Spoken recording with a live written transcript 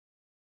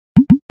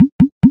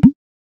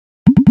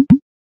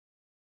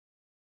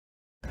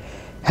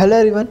Hello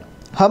everyone,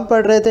 हम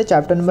पढ़ रहे थे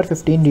chapter number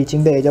 15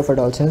 reaching the age of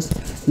adolescence.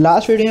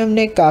 Last video में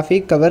हमने काफ़ी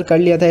कवर कर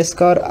लिया था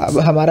इसका और अब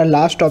हमारा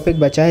लास्ट टॉपिक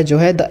बचा है जो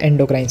है द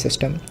एंडोक्राइन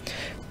सिस्टम।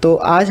 तो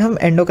आज हम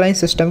एंडोक्राइन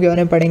सिस्टम के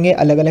बारे में पढ़ेंगे,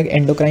 अलग अलग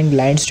एंडोक्राइन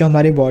ग्लैंड्स जो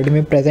हमारी बॉडी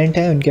में प्रेजेंट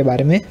हैं उनके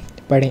बारे में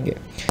पढ़ेंगे।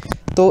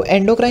 तो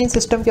एंडोक्राइन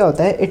सिस्टम क्या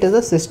होता है? It is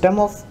a system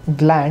of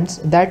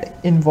glands that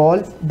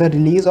involve the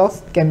release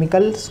of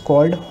chemicals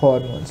called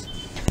hormones.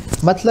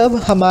 मतलब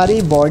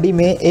हमारी बॉडी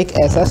में एक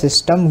ऐसा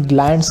सिस्टम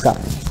ग्लैंड्स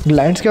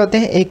क्या होते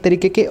हैं? एक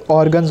तरीके के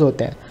ऑर्गन्स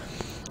होते हैं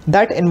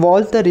that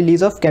involve the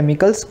release of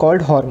chemicals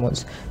called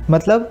hormones.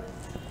 मतलब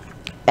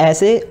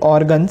ऐसे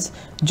ऑर्गन्स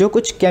जो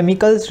कुछ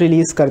केमिकल्स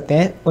रिलीज़ करते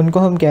हैं उनको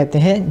हम कहते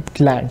हैं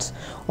ग्लैंड्स,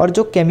 और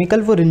जो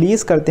केमिकल वो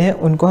रिलीज़ करते हैं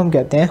उनको हम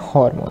कहते हैं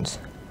हॉर्मोन्स।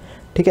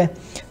 ठीक है,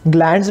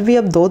 ग्लैंड्स भी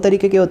अब दो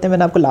तरीके के होते हैं,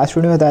 मैंने आपको लास्ट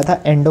वीडियो में बताया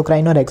था,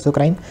 एंडोक्राइन और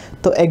एक्सोक्राइन।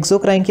 तो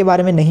एक्सोक्राइन के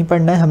बारे में नहीं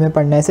पढ़ना है, हमें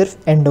पढ़ना है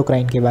सिर्फ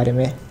एंडोक्राइन के बारे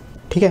में।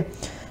 ठीक है,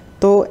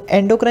 तो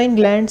एंडोक्राइन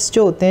ग्लैंड्स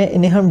जो होते हैं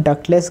इन्हें हम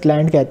डक्टलेस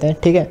ग्लैंड कहते हैं।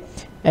 ठीक है,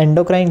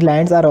 endocrine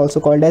glands are also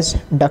called as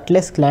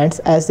ductless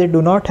glands as they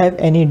do not have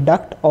any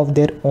duct of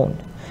their own.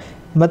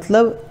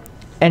 मतलब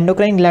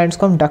एंडोक्राइन ग्लैंड्स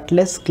को हम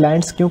डक्टलेस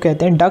ग्लैंड्स क्यों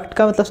कहते हैं? डक्ट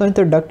का मतलब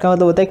समझते हो? डक्ट का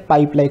मतलब होता है एक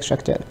पाइप लाइक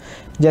स्ट्रक्चर।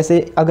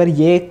 जैसे अगर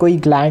ये कोई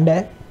ग्लैंड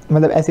है,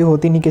 मतलब ऐसी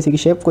होती नहीं किसी की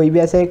शेप, कोई भी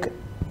ऐसे एक,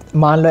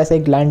 मान लो ऐसे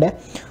एक ग्लैंड है,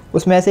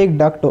 उसमें ऐसे एक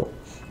डक्ट हो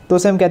तो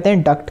उसे हम कहते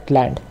हैं डक्ट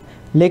ग्लैंड।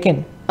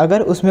 लेकिन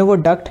अगर उसमें वो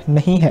डक्ट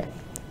नहीं है,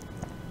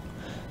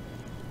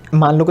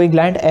 मान लो कोई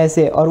ग्लैंड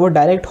ऐसे और वो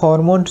डायरेक्ट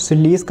हार्मोन्स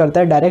रिलीज़ करता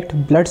है डायरेक्ट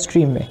ब्लड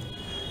स्ट्रीम में,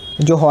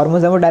 जो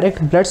हार्मोन्स है वो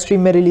डायरेक्ट ब्लड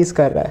स्ट्रीम में रिलीज़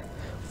कर रहा है,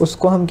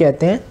 उसको हम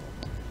कहते हैं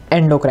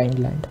एंडोक्राइन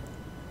ग्लैंड।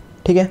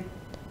 ठीक है,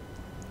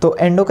 तो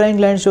एंडोक्राइन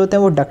ग्लैंड जो होते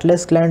हैं वो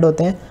डक्टलेस ग्लैंड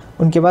होते हैं,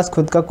 उनके पास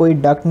खुद का कोई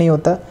डक्ट नहीं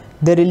होता।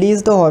 दे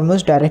release the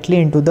hormones directly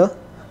into the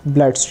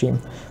blood stream.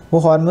 वो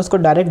हार्मोन्स को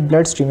डायरेक्ट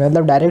ब्लड स्ट्रीम में,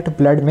 मतलब डायरेक्ट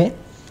ब्लड में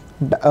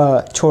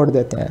छोड़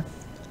देते हैं।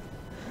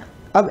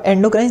 अब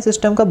एंडोक्राइन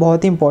सिस्टम का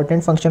बहुत ही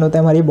इंपॉर्टेंट फंक्शन होता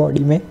है हमारी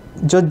बॉडी में,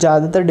 जो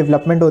ज़्यादातर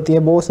डेवलपमेंट होती है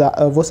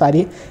वो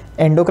सारी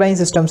एंडोक्राइन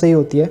सिस्टम से ही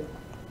होती है।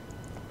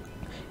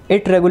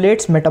 It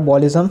regulates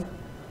metabolism,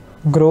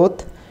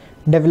 growth,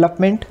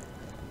 development,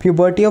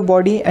 puberty of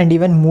body and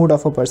even mood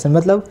of a person.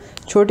 मतलब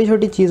छोटी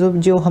छोटी चीज़ों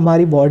जो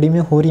हमारी बॉडी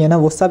में हो रही है ना,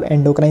 वो सब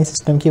एंडोक्राइन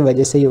सिस्टम की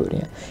वजह से ही हो रही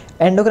हैं।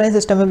 एंडोक्राइन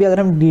सिस्टम में भी अगर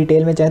हम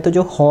डिटेल में चाहें तो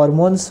जो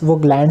हार्मोन्स वो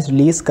ग्लैंड्स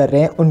रिलीज़ कर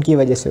रहे हैं उनकी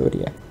वजह से हो रही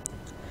है।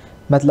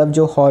 मतलब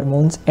जो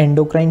हार्मोन्स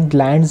एंडोक्राइन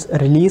ग्लैंड्स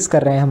रिलीज़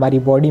कर रहे हैं हमारी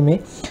बॉडी में,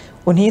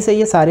 उन्हीं से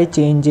ये सारे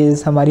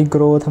चेंजेस, हमारी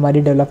ग्रोथ,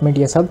 हमारी डेवलपमेंट,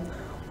 ये सब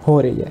हो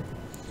रही है।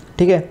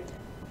 ठीक है,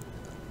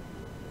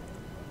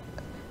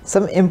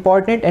 सब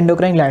इम्पॉर्टेंट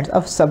एंडोक्राइन ग्लैंड्स।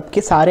 अब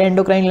सबके सारे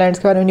एंडोक्राइन ग्लैंड्स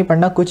के बारे में नहीं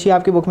पढ़ना, कुछ ही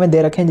आपकी बुक में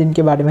दे रखे हैं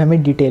जिनके बारे में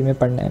हमें डिटेल में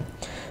पढ़ना है।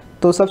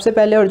 तो सबसे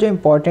पहले और जो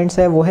इम्पॉर्टेंट्स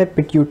है वो है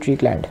पिट्यूटरी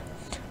ग्लैंड।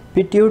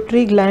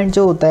 पिट्यूटरी ग्लैंड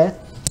जो होता है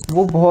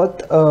वो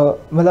बहुत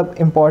मतलब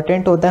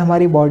इम्पॉर्टेंट होता है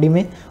हमारी बॉडी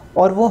में,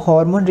 और वो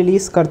हार्मोन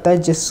रिलीज़ करता है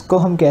जिसको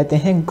हम कहते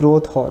हैं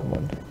ग्रोथ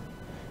हार्मोन।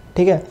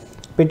 ठीक है,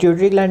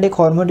 पिट्यूटरी ग्लैंड एक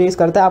हार्मोन रिलीज़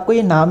करता है। आपको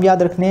ये नाम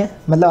याद रखने हैं,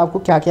 मतलब आपको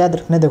क्या क्या याद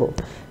रखने हैं? देखो,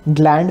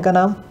 ग्लैंड का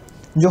नाम,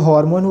 जो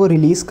हार्मोन वो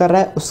रिलीज़ कर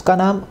रहा है उसका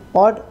नाम,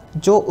 और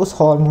जो उस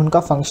हार्मोन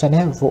का फंक्शन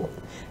है वो,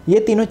 ये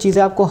तीनों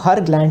चीज़ें आपको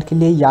हर ग्लैंड के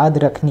लिए याद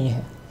रखनी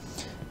है।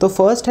 तो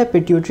फर्स्ट है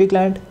pituitary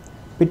gland.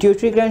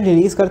 Pituitary gland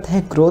release करता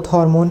है ग्रोथ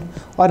हार्मोन,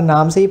 और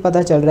नाम से ही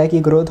पता चल रहा है कि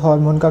ग्रोथ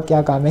हार्मोन का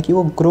क्या काम है, कि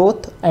वो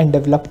growth and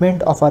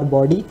development of our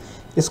body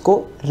इसको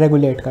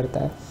रेगुलेट करता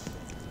है।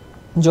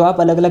 जो आप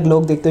अलग अलग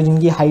लोग देखते हो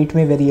जिनकी हाइट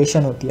में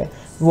वेरिएशन होती है,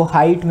 वो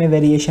हाइट में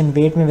वेरिएशन,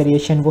 वेट में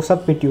वेरिएशन, वो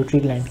सब पिट्यूटरी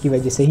ग्लैंड की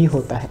वजह से ही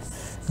होता है।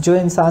 जो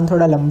इंसान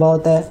थोड़ा लंबा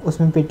होता है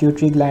उसमें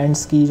पिट्यूटरी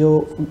ग्लैंड्स की जो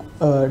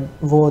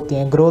वो होती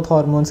हैं ग्रोथ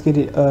हार्मोन्स की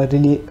क्या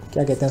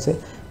कहते हैं उसे,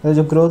 मतलब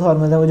जो ग्रोथ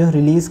हार्मोन है वो जो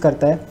रिलीज़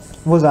करता है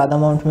वो ज़्यादा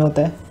अमाउंट में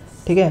होता है।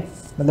 ठीक है,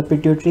 मतलब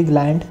पिट्यूटरी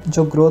ग्लैंड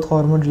जो ग्रोथ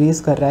हार्मोन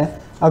रिलीज़ कर रहा है,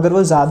 अगर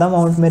वो ज़्यादा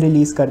अमाउंट में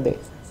रिलीज़ कर दे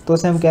तो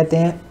उसे हम कहते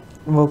हैं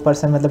वो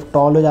पर्सन मतलब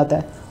टॉल हो जाता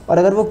है, और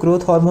अगर वो ग्रोथ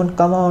हार्मोन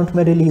कम अमाउंट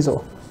में रिलीज़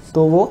हो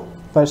तो वो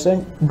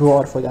पर्सन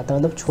ड्वार्फ हो जाता है,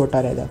 मतलब छोटा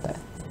रह जाता है।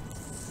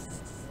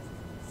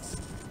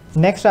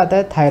 नेक्स्ट आता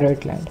है थायराइड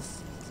ग्लैंड।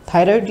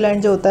 थायराइड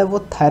ग्लैंड जो होता है वो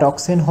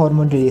थायरॉक्सिन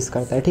हार्मोन रिलीज़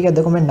करता है। ठीक है,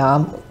 देखो मैं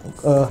नाम,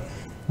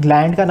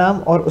 ग्लैंड का नाम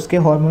और उसके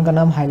हार्मोन का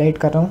नाम हाईलाइट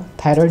कर रहा हूँ।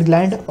 थायराइड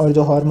ग्लैंड, और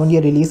जो हार्मोन ये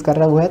रिलीज़ कर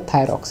रहा है वो है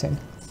थायरॉक्सिन।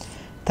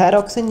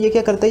 थायरॉक्सिन ये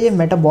क्या करता है? ये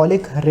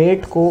मेटाबॉलिक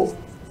रेट को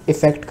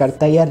इफ़ेक्ट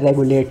करता है या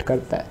रेगुलेट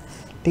करता है।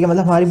 ठीक है,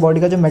 मतलब हमारी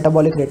बॉडी का जो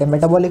मेटाबॉलिक रेट है,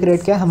 मेटाबॉलिक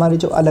रेट क्या है? हमारी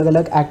जो अलग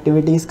अलग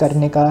एक्टिविटीज़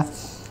करने का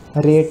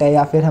रेट है,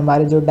 या फिर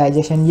हमारे जो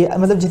डाइजेशन, ये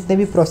मतलब जितने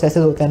भी प्रोसेसेस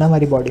होते हैं ना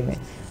हमारी बॉडी में,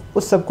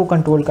 उस सब को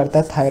कंट्रोल करता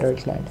है thyroid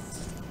gland.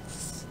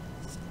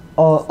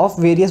 Of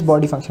various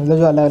body function, मतलब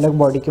जो अलग अलग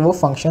बॉडी के वो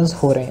फंक्शंस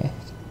हो रहे हैं,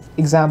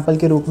 एग्जाम्पल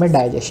के रूप में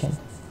डाइजेशन।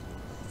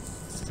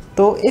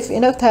 तो if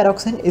enough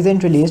thyroxine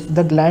isn't released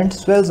the gland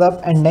swells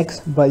up and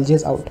next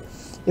bulges out.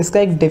 इसका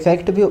एक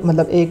डिफेक्ट भी,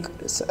 मतलब एक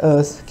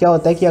क्या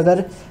होता है कि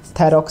अगर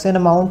थायरॉक्सिन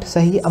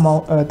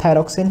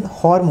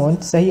हार्मोन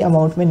सही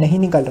अमाउंट में नहीं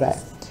निकल रहा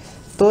है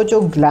तो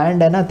जो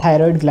ग्लैंड है ना,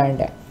 थायराइड ग्लैंड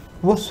है,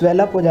 वो स्वेल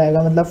अप हो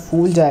जाएगा, मतलब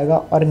फूल जाएगा,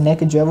 और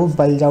नेक जो है वो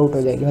बल्ज आउट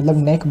हो जाएगी, मतलब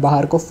नेक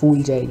बाहर को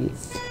फूल जाएगी।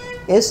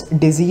 इस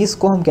डिज़ीज़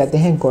को हम कहते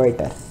हैं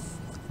goitre.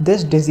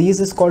 This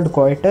disease is called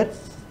goitre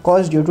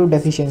cause due to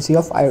deficiency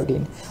of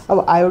iodine.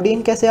 अब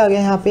आयोडीन कैसे आ गया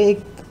यहाँ पे,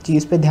 एक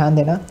चीज़ पे ध्यान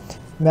देना,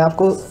 मैं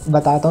आपको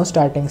बताता हूँ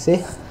स्टार्टिंग से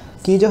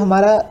कि जो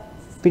हमारा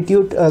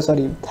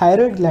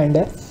थायराइड ग्लैंड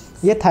है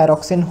ये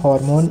थायरॉक्सिन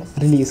हार्मोन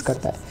रिलीज़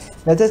करता है।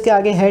 वैसे इसके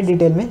आगे है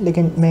डिटेल में,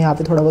 लेकिन मैं यहाँ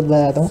पे थोड़ा बहुत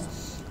बताता हूँ।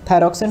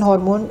 थायरॉक्सिन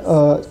हार्मोन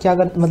क्या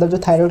कर मतलब जो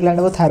थायराइड ग्लैंड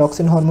है वो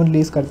थायरॉक्सिन हार्मोन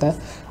रिलीज़ करता है।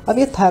 अब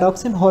ये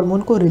थायरॉक्सिन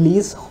हार्मोन को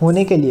रिलीज़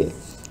होने के लिए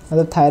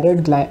मतलब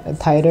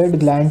थायराइड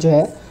ग्लैंड जो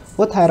है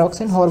वो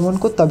थायरॉक्सिन हार्मोन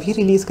को तभी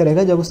रिलीज़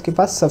करेगा जब उसके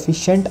पास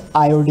सफिशिएंट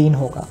आयोडीन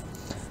होगा।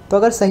 तो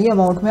अगर सही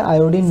अमाउंट में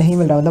आयोडीन नहीं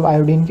मिल रहा, मतलब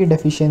आयोडीन की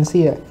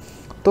डेफिशिएंसी है,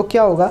 तो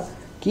क्या होगा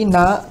कि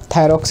ना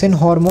थायरॉक्सिन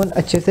हार्मोन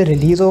अच्छे से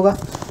रिलीज़ होगा,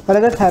 और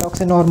अगर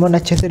थायरॉक्सिन हार्मोन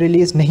अच्छे से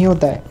रिलीज़ नहीं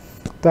होता है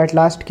तो एट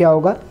लास्ट क्या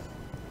होगा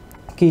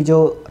कि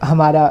जो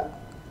हमारा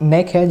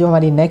नेक है, जो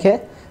हमारी नेक है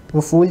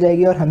वो फूल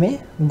जाएगी और हमें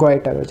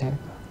गोइटर हो जाएगा।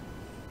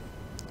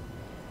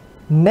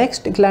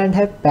 नेक्स्ट ग्लैंड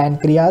है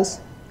पैनक्रियाज,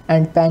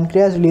 एंड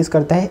पैनक्रियाज रिलीज़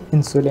करता है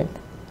इंसुलिन,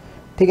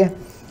 ठीक है।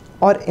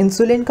 और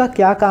इंसुलिन का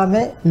क्या काम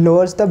है,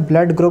 lowers the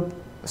blood group,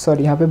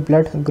 sorry यहाँ पे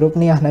ब्लड ग्रुप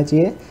नहीं आना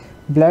चाहिए,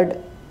 ब्लड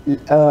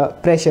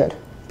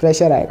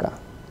प्रेशर आएगा,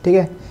 ठीक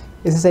है,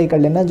 इसे सही कर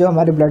लेना। जो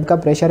हमारे ब्लड का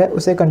प्रेशर है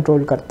उसे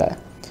कंट्रोल करता है।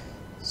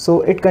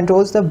 So it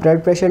controls the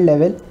blood pressure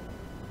level,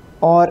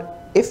 और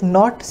if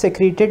not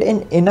secreted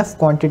in enough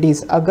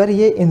quantities, अगर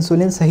ये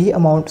इंसुलिन सही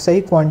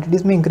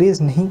क्वांटिटीज़ में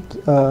इंक्रीज़ नहीं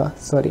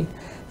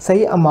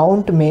सही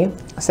अमाउंट में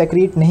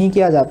सेक्रेट नहीं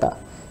किया जाता,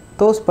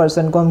 तो उस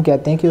पर्सन को हम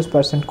कहते हैं कि उस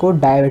पर्सन को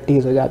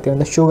डायबिटीज़ हो जाती है,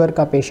 मतलब शुगर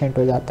का पेशेंट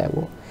हो जाता है।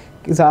 वो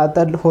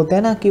ज़्यादातर होते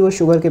हैं ना कि वो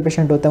शुगर के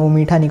पेशेंट होते हैं, वो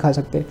मीठा नहीं खा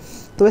सकते,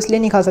 तो इसलिए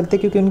नहीं खा सकते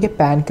क्योंकि उनके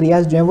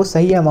पैनक्रियाज जो हैं वो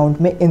सही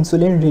अमाउंट में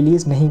इंसुलिन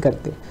रिलीज़ नहीं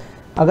करते।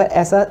 अगर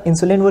ऐसा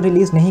इंसुलिन वो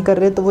रिलीज़ नहीं कर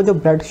रहे तो वो जो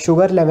ब्लड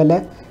शुगर लेवल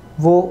है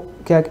वो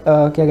क्या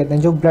कहते हैं,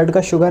 जो ब्लड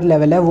का शुगर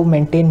लेवल है वो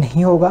मेंटेन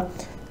नहीं होगा,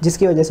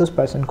 जिसकी वजह से उस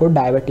पर्सन को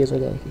डायबिटीज़ हो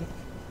जाएगी।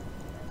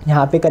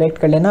 यहाँ पे करेक्ट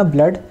कर लेना,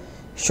 ब्लड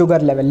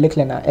शुगर लेवल लिख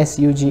लेना,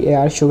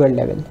 SUGAR sugar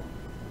level.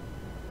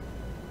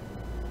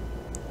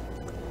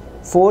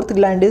 Fourth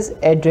gland is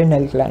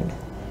adrenal gland.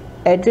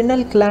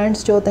 Adrenal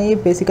glands जो होते हैं ये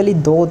बेसिकली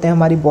दो होते हैं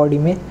हमारी बॉडी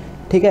में,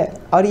 ठीक है,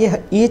 और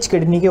ये ईच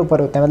किडनी के ऊपर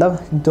होते हैं, मतलब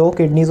 2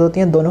 किडनीज़ होती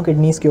हैं, दोनों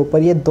किडनीज़ के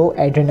ऊपर ये 2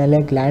 एड्रेनल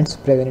ग्लैंड्स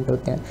प्रेजेंट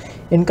होते हैं।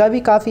 इनका भी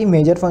काफ़ी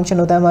मेजर फंक्शन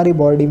होता है हमारी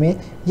बॉडी में,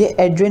 ये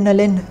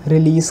एड्रेनलिन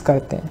रिलीज़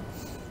करते हैं।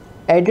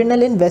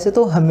 एड्रेनलिन वैसे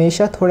तो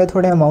हमेशा थोड़े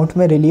थोड़े अमाउंट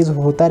में रिलीज़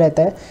होता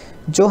रहता है,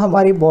 जो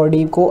हमारी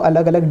बॉडी को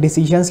अलग अलग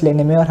डिसीजंस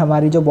लेने में और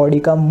हमारी जो बॉडी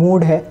का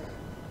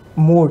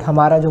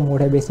हमारा जो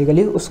मूड है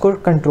बेसिकली उसको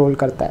कंट्रोल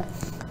करता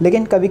है।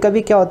 लेकिन कभी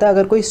कभी क्या होता है,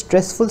 अगर कोई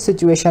स्ट्रेसफुल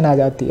सिचुएशन आ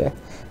जाती है,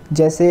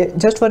 जैसे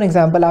जस्ट फॉर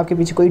एग्जांपल आपके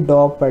पीछे कोई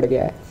डॉग पड़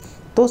गया है,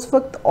 तो उस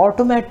वक्त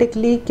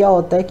ऑटोमेटिकली क्या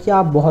होता है कि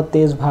आप बहुत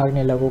तेज़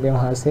भागने लगोगे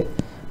वहाँ से,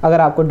 अगर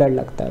आपको डर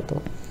लगता है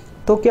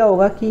तो क्या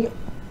होगा कि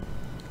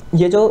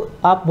ये जो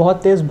आप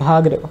बहुत तेज़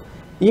भाग रहे हो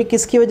ये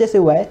किसकी वजह से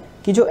हुआ है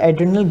कि जो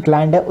एड्रेनल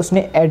ग्लैंड है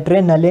उसने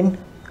एड्रेनलिन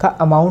का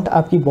अमाउंट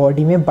आपकी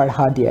बॉडी में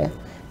बढ़ा दिया है,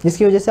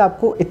 जिसकी वजह से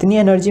आपको इतनी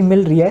एनर्जी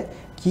मिल रही है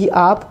कि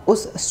आप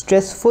उस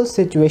स्ट्रेसफुल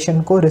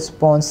सिचुएशन को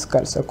रिस्पॉन्स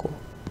कर सको।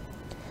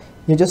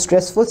 ये जो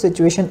स्ट्रेसफुल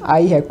सिचुएशन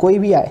आई है, कोई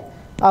भी आए,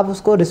 आप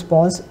उसको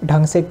रिस्पॉन्स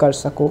ढंग से कर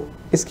सको,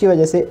 इसकी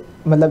वजह से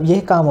मतलब यह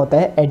काम होता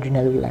है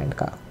एड्रेनल ग्लैंड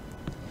का।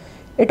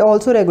 It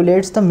also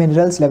regulates the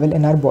minerals level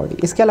in our body,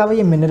 इसके अलावा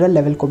ये मिनरल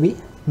लेवल को भी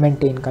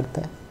मेंटेन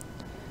करता है।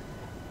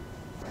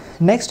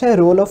 नेक्स्ट है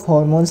role of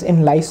hormones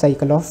in life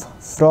cycle of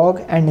frog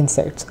and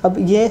insects. अब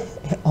ये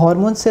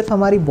हार्मोन सिर्फ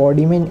हमारी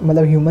बॉडी में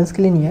मतलब ह्यूमंस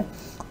के लिए नहीं है,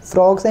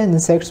 फ्रॉग्स एंड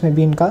इंसेक्ट्स में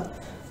भी इनका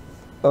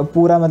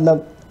पूरा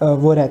मतलब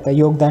वो रहता है,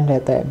 योगदान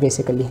रहता है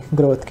बेसिकली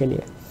ग्रोथ के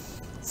लिए।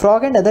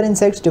 Frog and other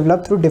insects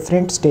develop through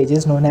different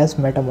stages known as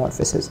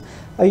Metamorphosis.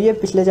 अब ये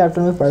पिछले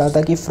चैप्टर में पढ़ा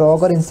था कि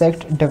फ्रॉग और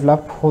इंसेक्ट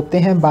डेवलप होते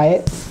हैं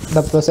by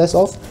the process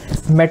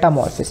of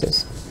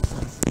Metamorphosis.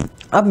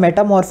 अब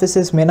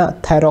मेटामॉर्फोसिस में ना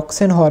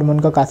थायरॉक्सिन हार्मोन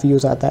का काफ़ी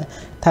यूज़ आता है।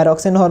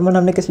 थायरॉक्सिन हार्मोन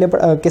हमने किस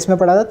में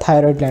पढ़ा था,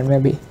 थायराइड ग्लैंड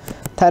में भी।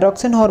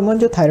 थायरॉक्सिन हार्मोन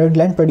जो थायराइड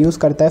ग्लैंड प्रोड्यूस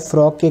करता है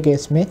फ्रॉग के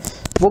केस में,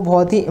 वो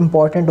बहुत ही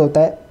इंपॉर्टेंट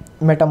होता है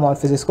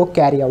मेटामॉर्फोसिस को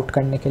कैरी आउट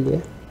करने के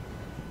लिए।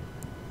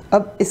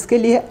 अब इसके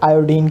लिए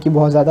आयोडीन की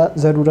बहुत ज़्यादा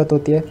ज़रूरत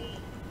होती है।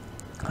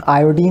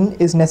 Iodine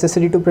is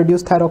necessary to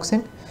produce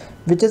thyroxine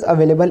which is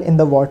available in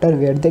the water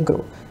where they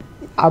grow.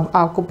 अब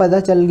आपको पता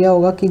चल गया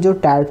होगा कि जो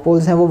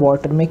टैडपोल्स हैं वो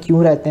वाटर में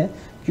क्यों रहते हैं,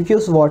 क्योंकि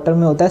उस वाटर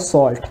में होता है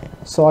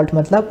सॉल्ट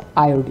मतलब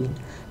आयोडीन।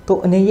 तो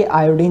उन्हें ये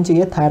आयोडीन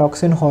चाहिए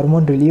थायरॉक्सिन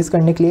हार्मोन रिलीज़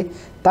करने के लिए,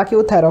 ताकि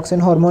वो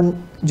थायरॉक्सिन हार्मोन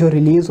जो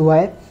रिलीज़ हुआ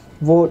है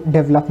वो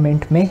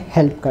डेवलपमेंट में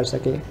हेल्प कर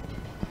सके,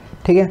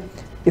 ठीक है।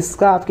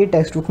 इसका आपकी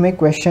टेक्स्ट बुक में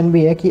क्वेश्चन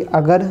भी है कि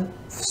अगर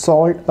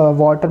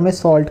वाटर में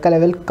सॉल्ट का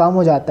लेवल कम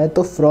हो जाता है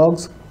तो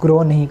फ्रॉग्स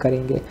ग्रो नहीं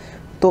करेंगे,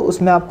 तो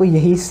उसमें आपको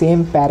यही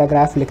सेम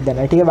पैराग्राफ लिख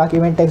देना है, ठीक है। बाकी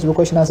मैं टेक्स्ट बुक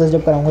क्वेश्चन आंसर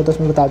जब कराऊंगा तो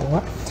उसमें बता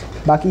दूंगा,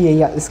 बाकी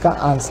यही इसका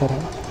आंसर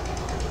है।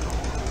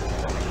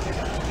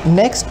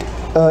 नेक्स्ट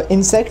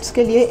इंसेक्ट्स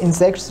के लिए,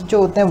 इंसेक्ट्स जो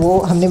होते हैं वो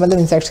हमने मतलब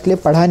इंसेक्ट्स के लिए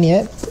पढ़ा नहीं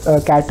है,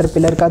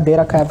 कैटरपिलर का दे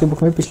रखा है आपकी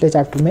बुक में पिछले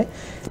चैप्टर में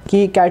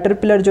कि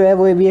कैटरपिलर जो है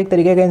वो भी एक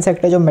तरीके का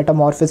इंसेक्ट है जो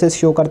मेटामॉर्फोसिस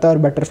शो करता है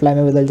और बटरफ्लाई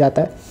में बदल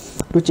जाता है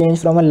to change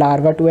from a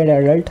larva to an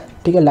adult.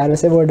 ठीक है, लार्वा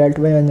से वो एडल्ट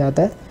में बन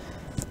जाता है।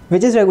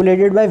 Which is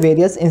regulated by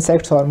various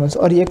insects hormones.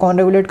 और ये कौन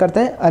रेगुलेट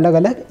करता है? अलग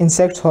अलग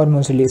इंसेक्ट्स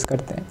हार्मोन्स रिलीज़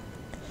करते हैं।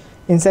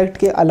 इंसेक्ट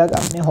के अलग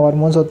अपने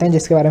हार्मोन्स होते हैं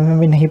जिसके बारे में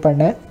हमें नहीं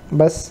पढ़ना है,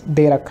 बस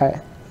दे रखा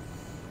है।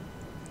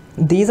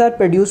 These are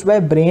produced by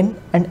brain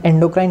and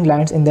endocrine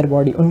glands in their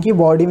body. उनकी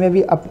बॉडी में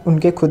भी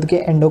उनके खुद के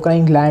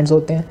एंडोक्राइन ग्लैंड्स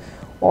होते हैं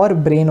और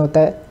ब्रेन होता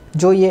है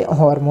जो ये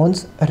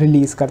हार्मोन्स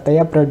रिलीज़ करता है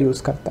या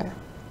प्रोड्यूस करता है।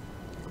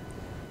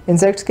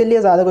 इंसेक्ट्स के लिए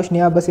ज़्यादा कुछ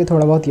नहीं, आप बस ये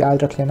थोड़ा बहुत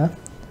याद रख लेना।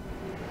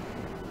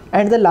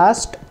 And the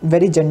last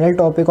very general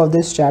topic of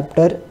this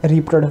chapter,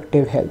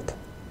 reproductive health.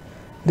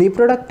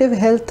 Reproductive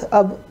health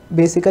अब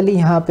बेसिकली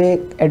यहाँ पे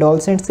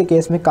एडोलसेंट्स के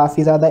केस में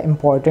काफ़ी ज़्यादा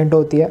इम्पॉर्टेंट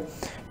होती है।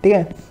 ठीक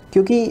है,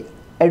 क्योंकि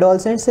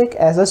एडोलसेंट्स एक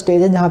ऐसा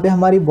स्टेज है जहाँ पे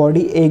हमारी बॉडी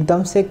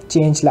एकदम से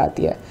चेंज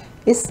लाती है।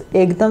 इस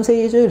एकदम से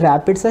ये जो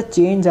रैपिड सा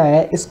चेंज आया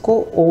है, इसको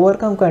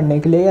ओवरकम करने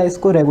के लिए या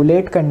इसको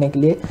रेगुलेट करने के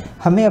लिए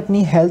हमें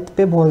अपनी हेल्थ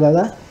पे बहुत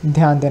ज़्यादा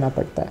ध्यान देना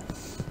पड़ता है।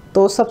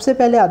 तो सबसे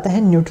पहले आता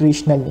है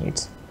nutritional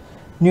needs.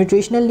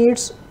 Nutritional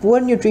needs,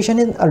 poor nutrition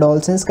in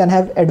adolescence can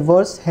have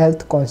adverse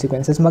health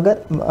consequences.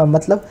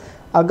 मतलब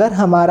अगर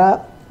हमारा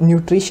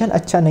न्यूट्रिशन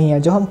अच्छा नहीं है,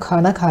 जो हम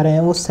खाना खा रहे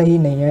हैं वो सही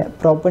नहीं है,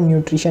 प्रॉपर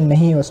न्यूट्रिशन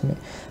नहीं है उसमें,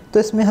 तो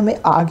इसमें हमें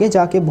आगे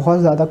जाके बहुत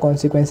ज़्यादा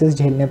कॉन्सिक्वेंसेस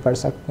झेलने पड़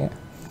सकते हैं।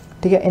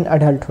 ठीक है, इन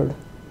adulthood.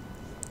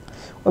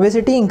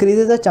 Obesity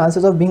increases the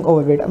chances of being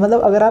overweight.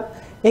 मतलब अगर आप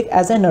एक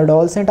एज एन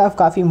एडोलसेंट आप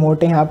काफ़ी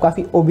मोटे हैं, आप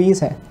काफ़ी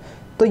ओबीस हैं,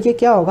 तो ये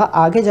क्या होगा,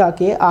 आगे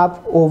जाके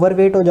आप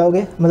ओवरवेट हो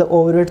जाओगे। मतलब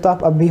ओवरवेट तो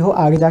आप अब भी हो,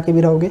 आगे जाके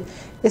भी रहोगे।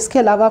 इसके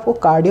अलावा आपको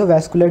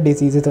कार्डियोवैस्कुलर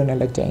डिजीज़ होने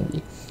लग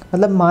जाएंगी।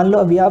 मतलब मान लो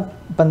अभी आप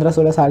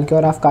 15-16 साल के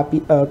और आप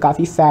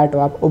काफ़ी फ़ैट हो,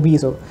 आप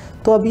ओबीस हो,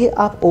 तो अभी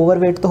आप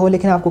ओवरवेट तो हो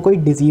लेकिन आपको कोई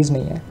डिज़ीज़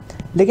नहीं है।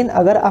 लेकिन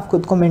अगर आप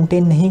खुद को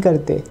मेंटेन नहीं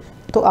करते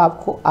तो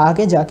आपको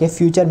आगे जाके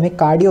फ्यूचर में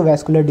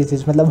कार्डियोवैस्कुलर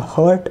डिजीज़ मतलब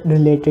हार्ट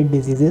रिलेटेड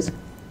डिजीज़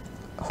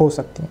हो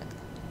सकती हैं।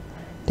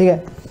 ठीक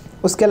है,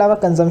 उसके अलावा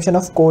consumption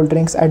of cold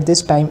drinks at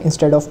this time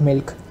instead of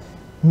milk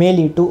may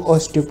lead to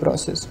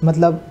osteoporosis.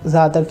 मतलब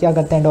ज़्यादातर क्या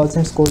करते हैं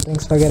एडोलसेंट्स, कोल्ड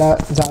ड्रिंक्स वगैरह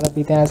ज़्यादा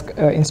पीते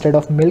हैं इंस्टेड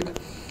ऑफ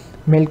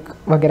मिल्क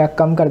वगैरह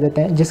कम कर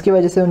देते हैं, जिसकी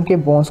वजह से उनके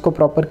बोन्स को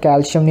प्रॉपर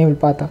कैल्शियम नहीं मिल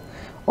पाता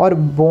और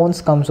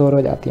बोन्स कमज़ोर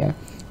हो जाती हैं।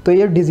 तो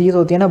ये डिज़ीज़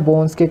होती है ना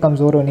बोन्स के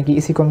कमज़ोर होने की,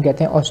 इसी को हम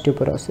कहते हैं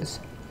ऑस्टियोपोरोसिस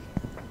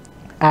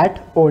एट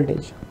ओल्ड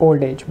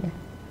एज में।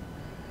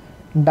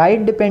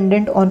 Diet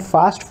dependent on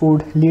fast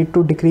food lead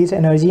to decrease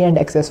energy and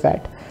access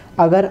fat.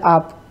 अगर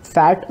आप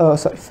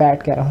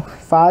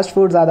फास्ट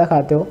फूड ज़्यादा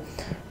खाते हो,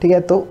 ठीक है,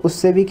 तो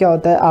उससे भी क्या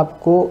होता है,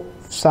 आपको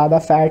ज़्यादा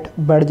फैट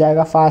बढ़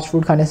जाएगा। फास्ट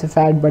फूड खाने से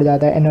फैट बढ़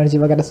जाता है, एनर्जी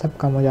वगैरह सब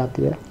कम हो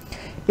जाती है।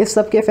 इस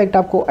सब के इफ़ेक्ट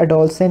आपको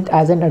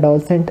एज एन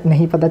एडोलसेंट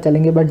नहीं पता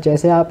चलेंगे, बट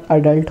जैसे आप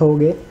अडल्ट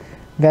होगे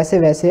वैसे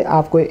वैसे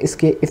आपको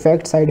इसके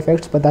साइड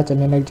इफ़ेक्ट्स पता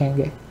चलने लग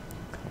जाएंगे।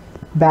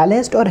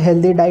 बैलेंस्ड और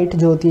हेल्दी डाइट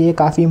जो होती है ये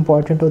काफ़ी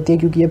इंपॉर्टेंट होती है,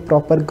 क्योंकि ये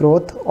प्रॉपर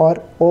ग्रोथ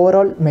और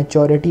ओवरऑल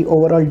मैच्योरिटी,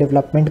 ओवरऑल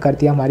डेवलपमेंट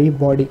करती है हमारी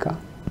बॉडी का।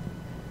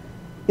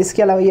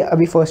 इसके अलावा ये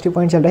अभी फर्स्ट ही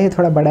पॉइंट चल रहा है, ये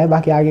थोड़ा बड़ा है,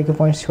 बाकी आगे के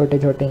पॉइंट्स छोटे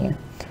छोटे ही हैं।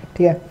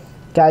 ठीक है,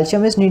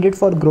 calcium is needed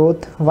for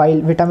growth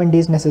while vitamin D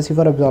is necessary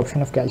for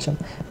absorption of calcium.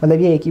 मतलब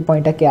ये एक ही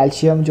पॉइंट है,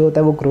 कैल्शियम जो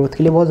होता है वो ग्रोथ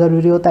के लिए बहुत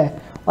ज़रूरी होता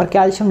है और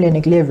कैल्शियम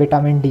लेने के लिए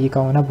विटामिन डी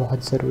का होना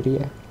बहुत ज़रूरी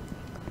है।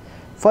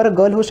 For a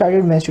girl who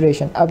started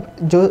menstruation, अब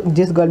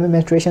जिस गर्ल में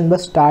मेंस्ट्रुएशन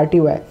बस स्टार्ट ही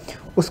हुआ है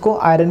उसको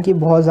आयरन की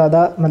बहुत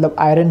ज़्यादा मतलब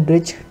आयरन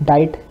रिच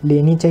डाइट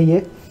लेनी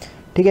चाहिए।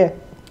 ठीक है,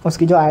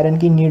 उसकी जो आयरन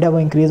की नीड है वो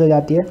इंक्रीज़ हो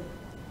जाती है।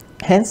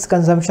 Hence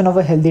consumption of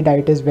a healthy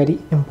diet is very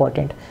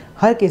important.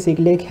 हर किसी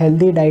के लिए एक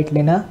हेल्दी डाइट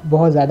लेना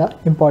बहुत ज़्यादा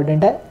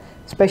इंपॉर्टेंट है,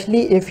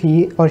 स्पेशली इफ़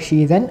ही और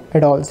शी इज़ एन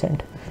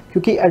एडोलसेंट,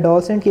 क्योंकि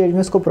एडोलसेंट की एज में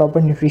उसको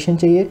प्रॉपर न्यूट्रिशन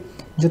चाहिए,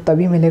 जो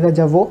तभी मिलेगा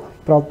जब वो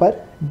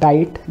प्रॉपर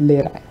डाइट ले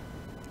रहा है।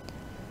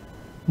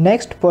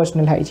 Next,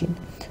 personal hygiene.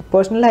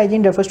 Personal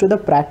hygiene refers to the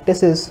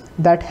practices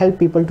that help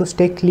people to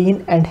stay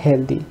clean and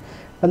healthy.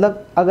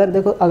 मतलब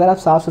अगर आप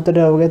साफ़ सुथरे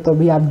रहोगे तो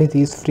भी आप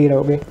डिजीज़ फ्री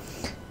रहोगे।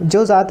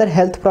 जो ज़्यादातर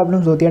हेल्थ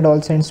प्रॉब्लम्स होती हैं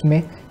एडोलसेंट्स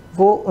में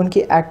वो उनकी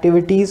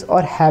एक्टिविटीज़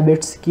और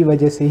हैबिट्स की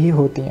वजह से ही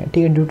होती हैं।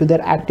 ठीक है, due to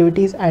their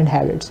activities and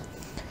habits.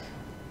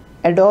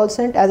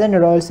 Adolescent, as an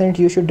adolescent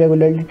you should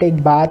regularly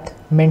take bath,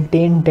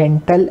 maintain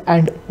dental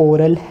and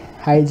oral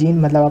hygiene.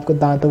 मतलब आपको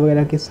दांतों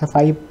वगैरह की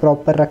सफाई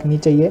प्रॉपर रखनी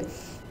चाहिए।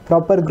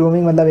 प्रॉपर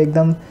ग्रूमिंग, मतलब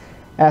एकदम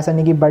ऐसा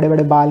नहीं कि बड़े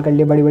बड़े बाल कर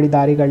लिए, बड़ी बड़ी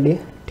दाढ़ी कर लिए।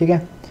 ठीक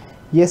है,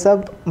 ये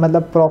सब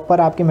मतलब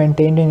प्रॉपर आपके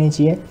मेंटेन रहनी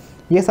चाहिए।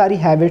 ये सारी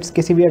हैबिट्स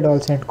किसी भी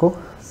एडोलसेंट को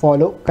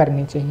फॉलो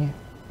करनी चाहिए।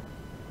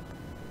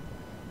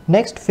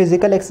 Next,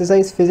 physical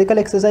exercise. Physical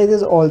exercise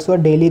is also a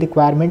daily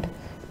requirement.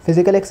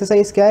 Physical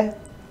exercise क्या है?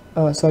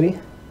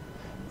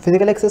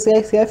 Physical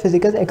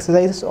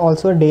exercise is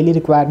also a daily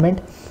requirement.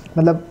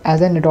 मतलब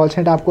एज एन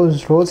एडोलसेंट आपको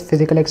रोज़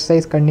फिजिकल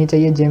एक्सरसाइज करनी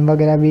चाहिए। जिम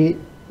वगैरह भी,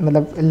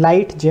 मतलब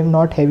light gym,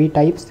 not heavy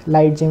types,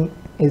 light gym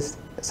is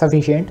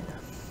sufficient.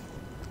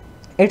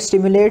 It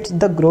stimulates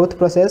the growth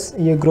process.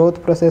 ये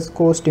ग्रोथ प्रोसेस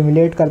को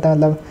स्टिमुलेट करता है,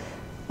 मतलब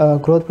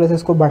ग्रोथ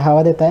प्रोसेस को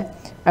बढ़ावा देता है।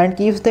 And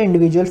keeps the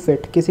individual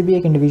fit, किसी भी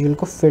एक इंडिविजुअल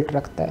को फिट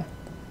रखता है।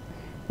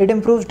 It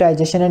improves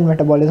digestion and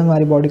metabolism,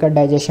 हमारी बॉडी का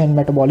डाइजेशन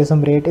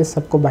मेटाबॉलिज्म रेट इस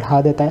सबको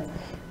बढ़ा देता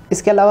है।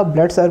 इसके अलावा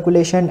blood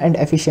circulation and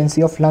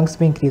efficiency of lungs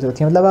भी इंक्रीज़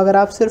होती है। मतलब अगर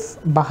आप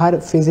सिर्फ बाहर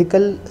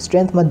फिजिकल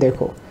स्ट्रेंथ मत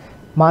देखो,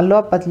 मान लो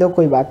आप पतले हो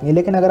कोई बात नहीं,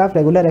 लेकिन अगर आप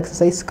रेगुलर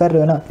एक्सरसाइज कर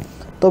रहे हो ना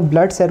तो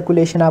ब्लड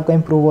सर्कुलेशन आपका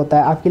इंप्रूव होता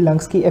है, आपकी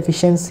लंग्स की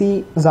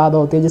एफिशिएंसी ज़्यादा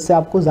होती है, जिससे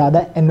आपको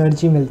ज़्यादा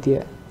एनर्जी मिलती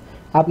है,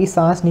 आपकी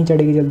सांस नहीं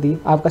चढ़ेगी जल्दी,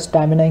 आपका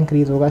स्टैमिना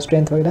इंक्रीज़ होगा,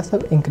 स्ट्रेंथ वगैरह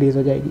सब इंक्रीज़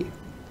हो जाएगी।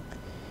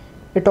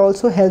 It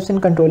also helps in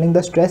controlling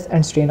the stress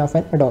and strain of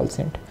N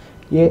adolescent.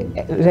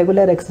 ये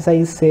रेगुलर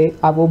एक्सरसाइज से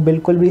आपको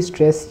बिल्कुल भी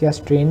स्ट्रेस या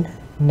स्ट्रेन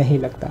नहीं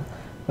लगता,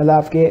 मतलब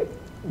आपके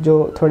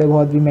जो थोड़े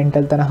बहुत भी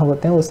मेंटल तनाव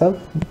होते हैं वो सब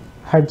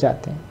हट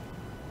जाते हैं।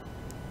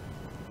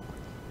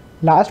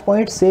 लास्ट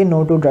पॉइंट, से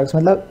नो टू ड्रग्स।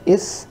 मतलब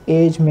इस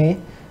एज में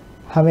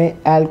हमें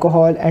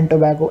अल्कोहल एंड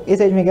टोबैको,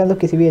 इस एज में क्या मतलब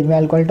किसी भी एज में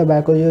अल्कोहल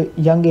टोबैको जो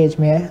यंग एज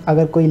में है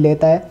अगर कोई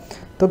लेता है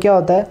तो क्या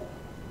होता है,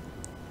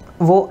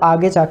 वो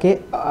आगे जाके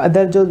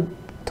अदर जो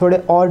थोड़े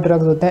और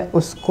ड्रग्स होते हैं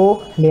उसको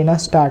लेना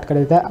स्टार्ट कर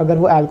देता है, अगर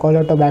वो अल्कोहल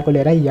और टोबैको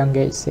ले रहा है यंग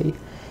एज से ही।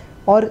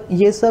 और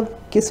ये सब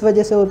किस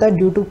वजह से होता है,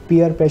 ड्यू टू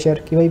पीयर प्रेशर,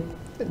 कि भाई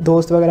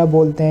दोस्त वगैरह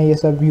बोलते हैं ये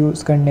सब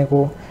यूज़ करने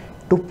को,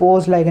 to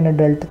pose like an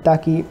adult,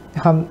 ताकि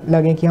हम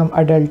लगें कि हम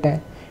अडल्ट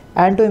हैं,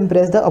 and to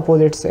impress the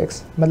opposite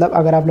sex. मतलब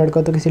अगर आप लड़का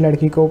हो तो किसी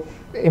लड़की को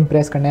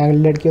इम्प्रेस करना है, अगर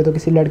लड़की हो तो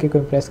किसी लड़के को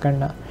इम्प्रेस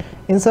करना।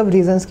 इन सब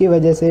रीजंस की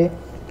वजह से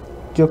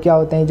जो क्या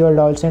होते हैं, जो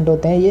एडोलसेंट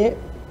होते हैं ये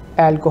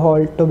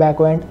alcohol,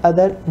 tobacco and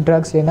other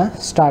drugs लेना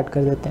स्टार्ट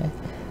कर देते हैं।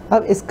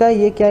 अब इसका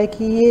ये क्या है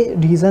कि ये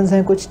रीजंस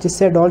हैं कुछ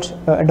जिससे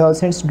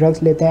एडोलसेंट्स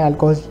ड्रग्स लेते हैं,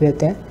 अल्कोहल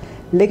लेते हैं,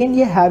 लेकिन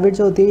ये हैबिट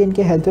जो होती है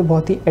इनके हेल्थ पे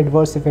बहुत ही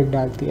एडवर्स इफेक्ट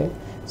डालती है।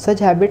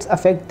 सच habits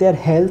affect their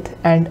health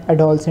and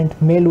adolescent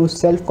may lose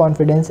self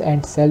confidence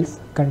and self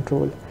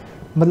control.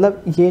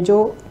 मतलब ये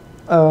जो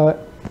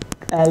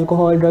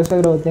अल्कोहल ड्रग्स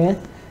वगैरह होते हैं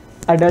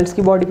अडल्ट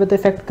की बॉडी पे तो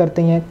इफ़ेक्ट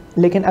करते ही हैं,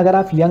 लेकिन अगर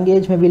आप यंग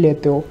एज में भी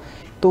लेते हो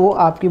तो वो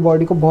आपकी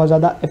बॉडी को बहुत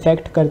ज़्यादा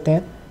इफ़ेक्ट करते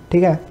हैं।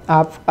 ठीक है,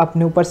 आप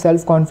अपने ऊपर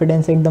सेल्फ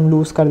कॉन्फिडेंस एकदम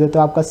लूज़ कर देते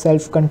हो, आपका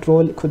सेल्फ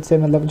कंट्रोल खुद से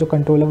मतलब जो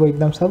कंट्रोल है वो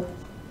एकदम सब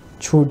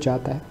छूट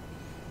जाता है।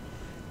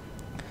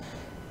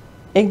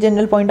 एक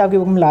जनरल पॉइंट आपकी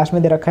बुक में लास्ट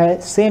में दे रखा है,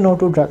 से नो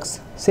टू ड्रग्स।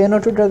 से नो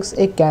टू ड्रग्स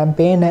एक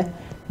कैंपेन है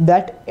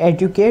दैट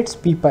एजुकेट्स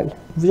पीपल,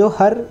 जो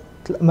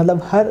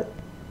हर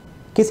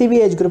किसी भी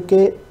एज ग्रुप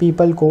के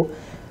पीपल को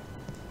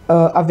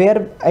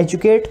अवेयर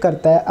एजुकेट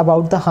करता है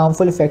about the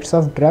harmful effects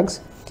of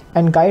drugs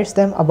and guides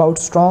them about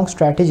strong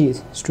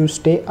strategies to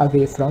stay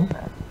away from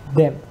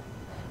them.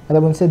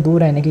 मतलब उनसे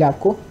दूर रहने के लिए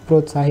आपको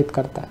प्रोत्साहित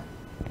करता है।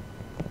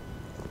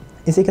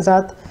 इसी के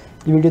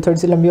साथ ये वीडियो थोड़ी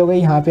सी लंबी हो गई,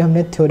 यहाँ पे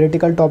हमने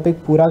थ्योरेटिकल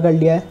टॉपिक पूरा कर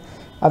लिया है,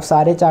 अब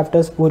सारे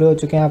चैप्टर्स पूरे हो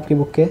चुके हैं आपकी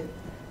बुक के।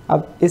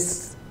 अब इस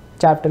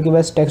चैप्टर की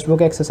बस टेक्स्ट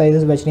बुक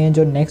एक्सरसाइजेस बच रही हैं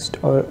जो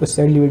नेक्स्ट और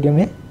उससे अगली वीडियो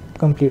में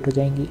कंप्लीट हो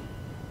जाएंगी।